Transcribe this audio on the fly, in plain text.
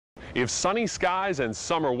If sunny skies and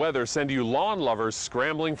summer weather send you lawn lovers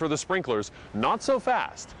scrambling for the sprinklers, not so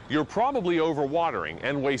fast. You're probably overwatering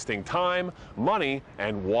and wasting time, money,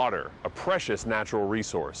 and water, a precious natural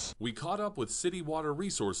resource. We caught up with City Water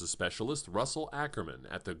Resources Specialist Russell Ackerman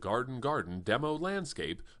at the Garden demo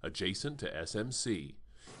landscape adjacent to SMC.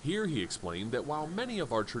 Here he explained that while many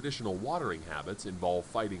of our traditional watering habits involve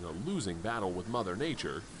fighting a losing battle with Mother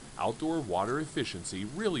Nature, outdoor water efficiency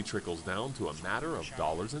really trickles down to a matter of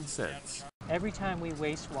dollars and cents. Every time we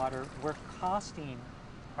waste water, we're costing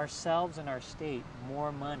ourselves and our state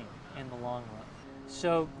more money in the long run.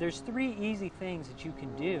 So there's 3 easy things that you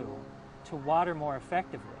can do to water more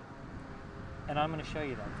effectively, and I'm going to show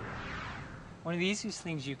you that today. One of the easiest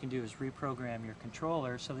things you can do is reprogram your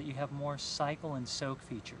controller so that you have more cycle and soak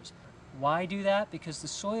features. Why do that? Because the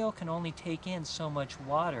soil can only take in so much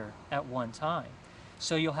water at one time.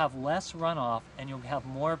 So you'll have less runoff and you'll have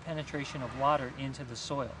more penetration of water into the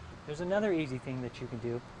soil. There's another easy thing that you can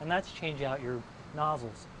do, and that's change out your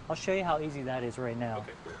nozzles. I'll show you how easy that is right now.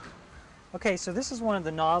 Okay, so this is one of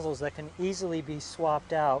the nozzles that can easily be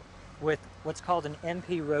swapped out with what's called an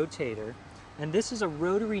MP rotator. And this is a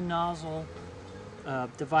rotary nozzle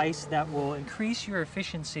device that will increase your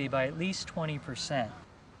efficiency by at least 20%.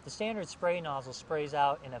 The standard spray nozzle sprays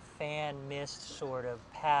out in a fan mist sort of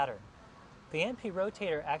pattern. The MP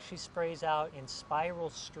rotator actually sprays out in spiral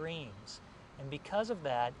streams, and because of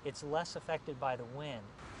that, it's less affected by the wind.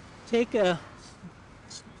 Take a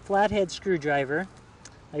flathead screwdriver.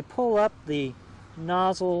 I pull up the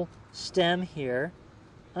nozzle stem here,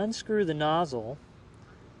 unscrew the nozzle,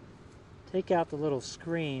 take out the little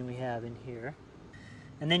screen we have in here,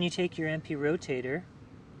 and then you take your MP rotator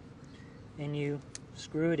and you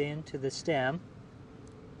screw it into the stem.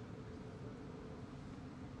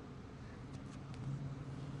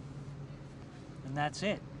 And that's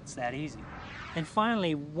it. It's that easy. And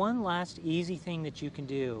finally, one last easy thing that you can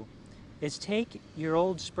do is take your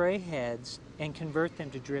old spray heads and convert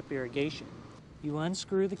them to drip irrigation. You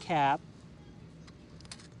unscrew the cap,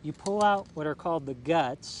 you pull out what are called the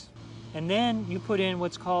guts, and then you put in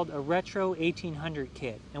what's called a Retro 1800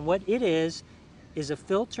 kit. And what it is a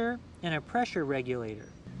filter and a pressure regulator.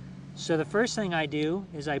 So the first thing I do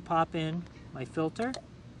is I pop in my filter,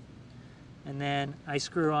 and then I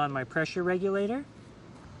screw on my pressure regulator,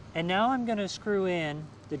 and now I'm going to screw in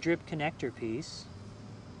the drip connector piece.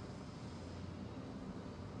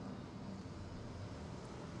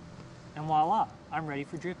 And voila, I'm ready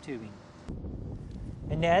for drip tubing.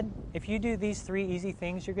 And Ned, if you do these 3 easy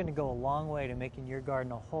things, you're going to go a long way to making your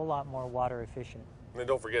garden a whole lot more water efficient. And then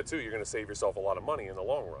don't forget too, you're going to save yourself a lot of money in the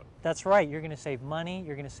long run. That's right, you're going to save money,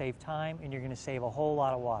 you're going to save time, and you're going to save a whole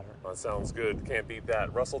lot of water. That sounds good. Can't beat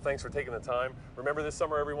that. Russell, thanks for taking the time. Remember this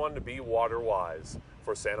summer, everyone, to be water wise.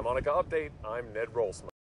 For Santa Monica Update, I'm Ned Rolsma.